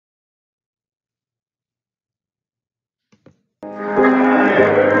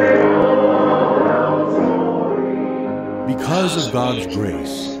Because of God's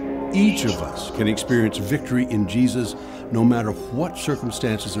grace, each of us can experience victory in Jesus no matter what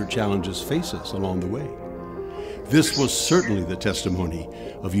circumstances or challenges face us along the way. This was certainly the testimony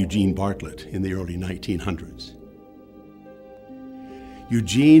of Eugene Bartlett in the early 1900s.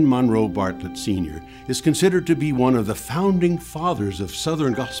 Eugene Monroe Bartlett Sr. is considered to be one of the founding fathers of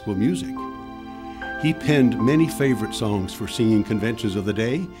Southern gospel music. He penned many favorite songs for singing conventions of the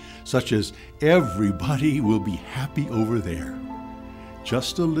day, such as "Everybody Will Be Happy Over There,"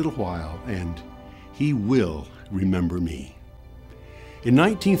 "Just a Little While," and "He Will Remember Me." In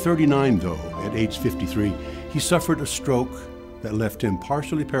 1939, though, at age 53, he suffered a stroke that left him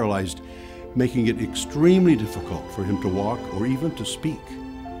partially paralyzed, making it extremely difficult for him to walk or even to speak.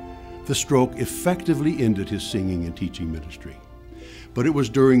 The stroke effectively ended his singing and teaching ministry. But it was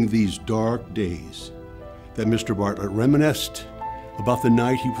during these dark days that Mr. Bartlett reminisced about the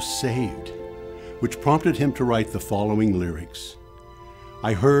night he was saved, which prompted him to write the following lyrics.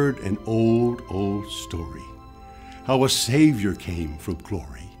 "I heard an old, old story, how a Savior came from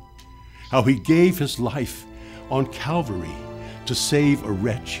glory, how he gave his life on Calvary to save a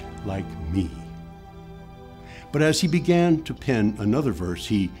wretch like me." But as he began to pen another verse,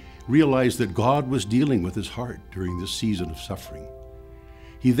 he realized that God was dealing with his heart during this season of suffering.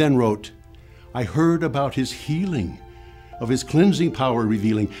 He then wrote, "I heard about his healing, of his cleansing power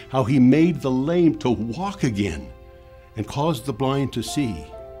revealing how he made the lame to walk again and caused the blind to see.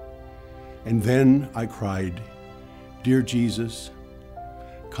 And then I cried, 'Dear Jesus,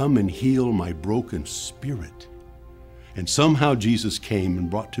 come and heal my broken spirit.' And somehow Jesus came and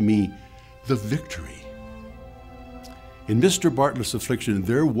brought to me the victory." In Mr. Bartlett's affliction,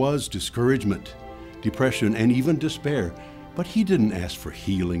 there was discouragement, depression, and even despair. But he didn't ask for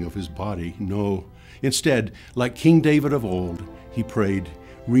healing of his body, no. Instead, like King David of old, he prayed,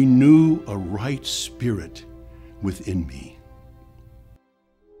 "Renew a right spirit within me."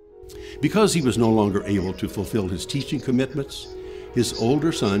 Because he was no longer able to fulfill his teaching commitments, his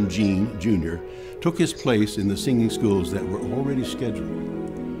older son, Gene Jr., took his place in the singing schools that were already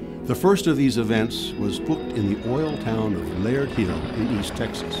scheduled. The first of these events was booked in the oil town of Laird Hill in East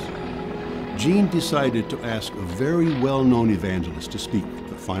Texas. Gene decided to ask a very well-known evangelist to speak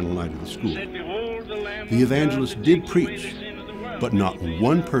the final night of the school. The evangelist did preach, but not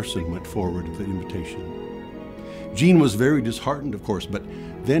one person went forward with the invitation. Gene was very disheartened, of course, but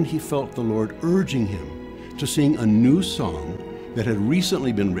then he felt the Lord urging him to sing a new song that had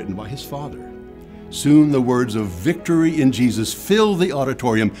recently been written by his father. Soon the words of "Victory in Jesus" filled the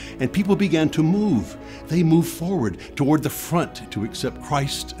auditorium, and people began to move. They moved forward toward the front to accept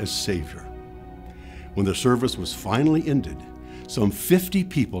Christ as Savior. When the service was finally ended, some 50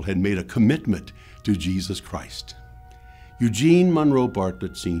 people had made a commitment to Jesus Christ. Eugene Monroe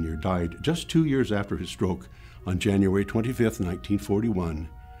Bartlett Sr. died just 2 years after his stroke on January 25, 1941,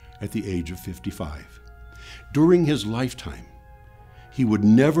 at the age of 55. During his lifetime, he would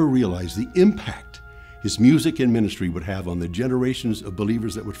never realize the impact his music and ministry would have on the generations of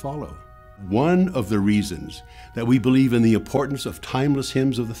believers that would follow. One of the reasons that we believe in the importance of timeless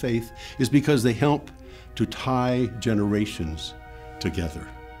hymns of the faith is because they help to tie generations together.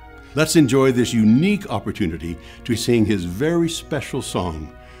 Let's enjoy this unique opportunity to sing his very special song,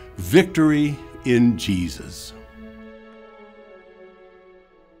 "Victory in Jesus."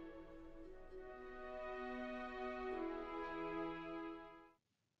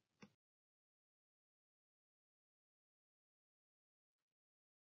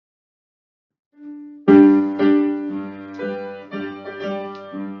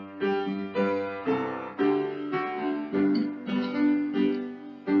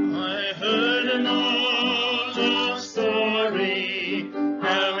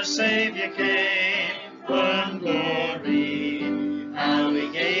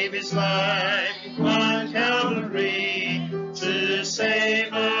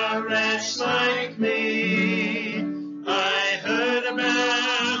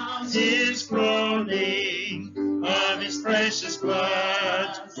 Precious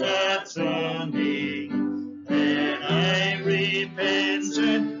blood atoning. Then I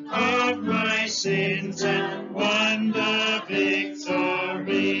repented of my sins and won the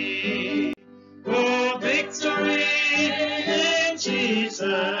victory. Oh, victory in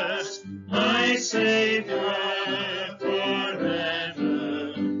Jesus, my Savior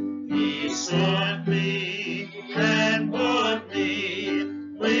forever. He sought me and bought me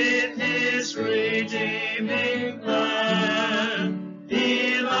with his redeeming blood.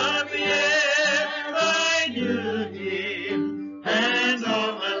 He loved me ere I knew him, and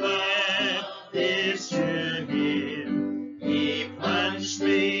all my life is to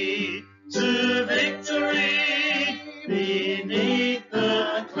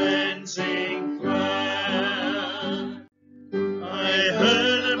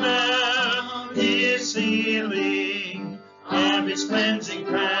heard about his healing, of his cleansing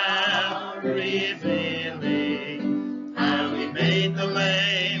power revealing, how he made the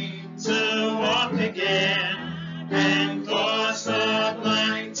lame to walk again, and caused the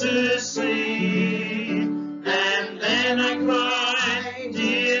blind to see. And then I cried,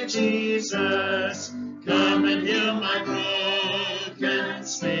 dear Jesus, come and heal my broken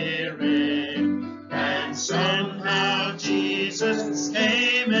spirit. And somehow Jesus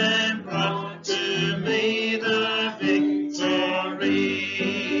came and brought to me the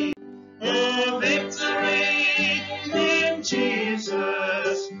victory. Oh, victory in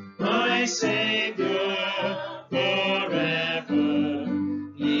Jesus, my Savior forever.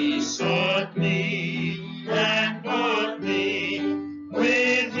 He sought me and bought me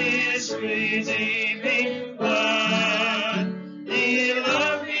with his redeeming blood. He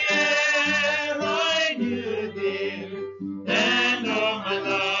loved me ere I knew him, and all my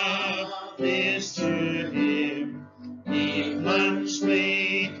love is to him. He plunged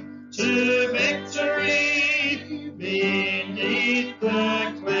me to victory beneath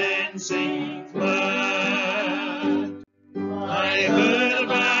the cleansing flood. I heard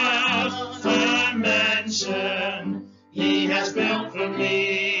about a mansion he has built for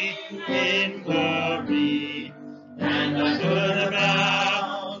me in glory, and I heard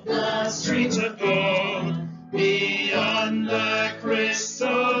about the streets of gold beyond the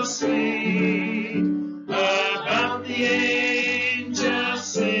crystal sea, about the angels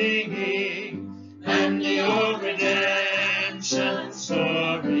singing and the old redemption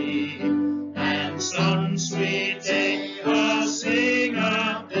story, and some sweet day I'll sing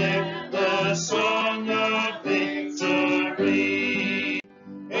up there the song of victory.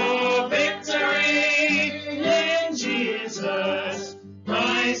 Oh, victory in Jesus,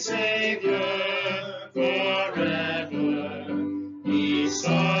 my Savior forever. He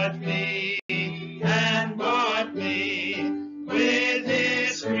sought me and bought me with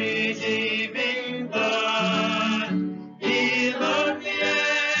his redeeming blood. He loved me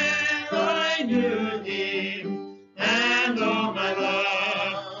ere I knew him, and all my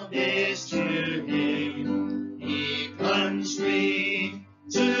love is to him. He plunged me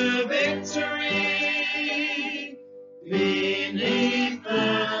to victory beneath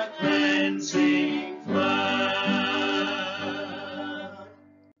the cleansing flood.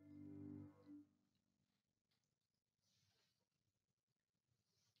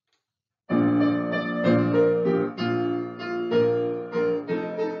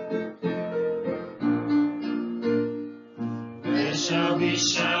 There shall be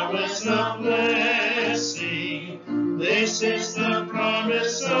showers of blessing. This is the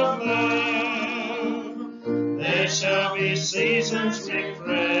promise of love. There shall be seasons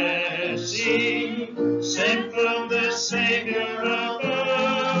refreshing, sent from the Savior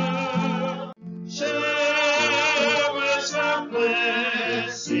above. Showers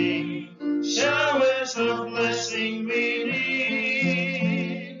of blessing we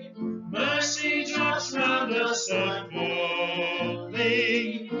need. Mercy drops round us are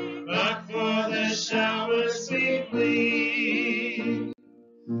falling, but for the showers we plead.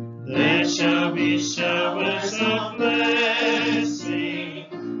 There shall be showers of blessing,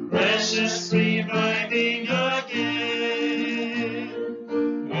 precious reviving again,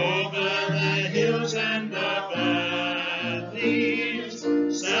 over the hills and the valleys,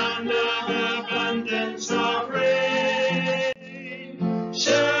 sound of abundance of rain.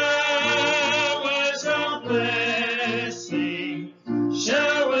 Showers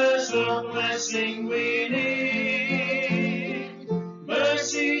of blessing we need.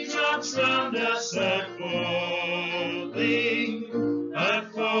 Mercy drops round us are falling,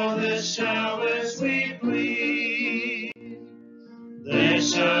 but for the showers we plead. There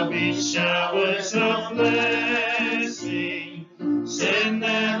shall be showers of blessing, send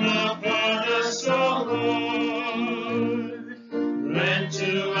them upon us, O Lord. Grant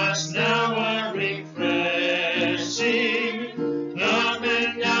to us now a refreshing, come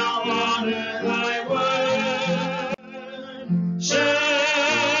and now honor thy word. Showers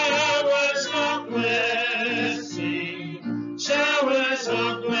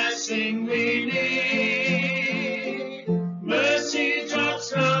of blessing we need. Mercy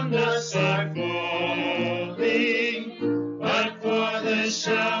drops round us are falling,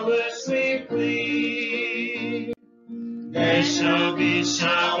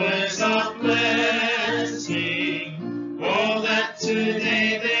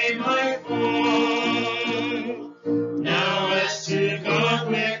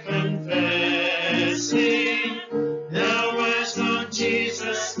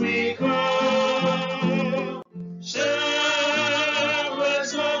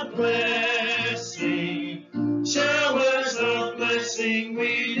 of blessing, showers of blessing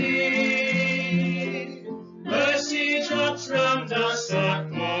we need. Mercy drops from dust are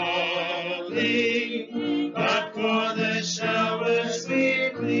falling, but for the showers we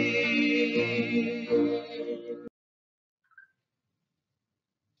plead.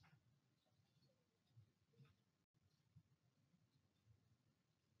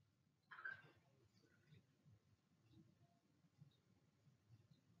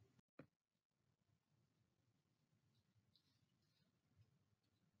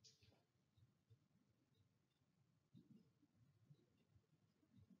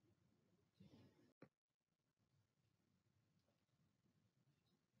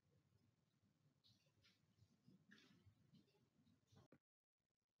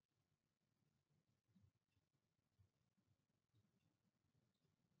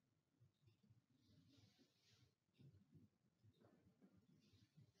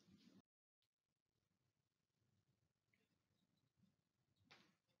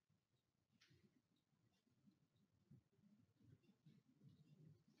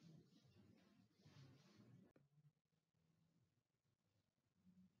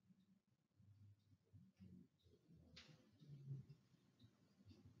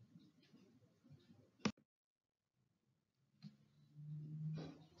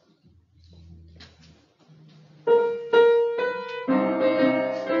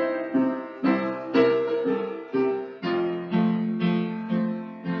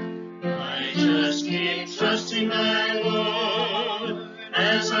 I just keep trusting my Lord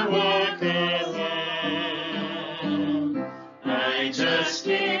as I walk along. I just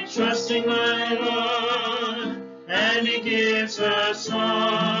keep trusting my Lord, and He gives a song.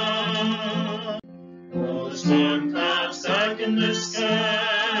 Oh, the storm clouds darken the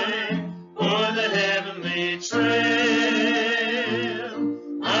sky for the heavenly trail.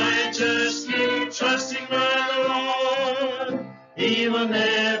 I just keep trusting my Lord, He will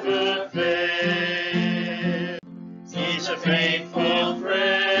never fail. He's a faithful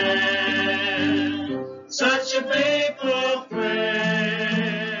friend, such a faithful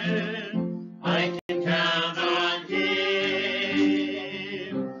friend. I can count on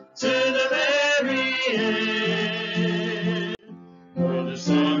Him to the very end. For the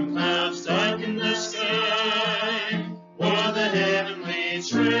storm clouds darken the sky, for the heavenly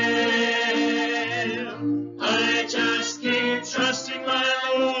trail. I just keep trusting my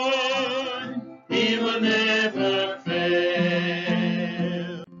Lord, He will never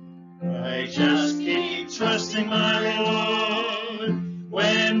fail. I just keep trusting my Lord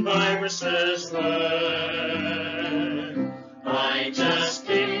when viruses lurk.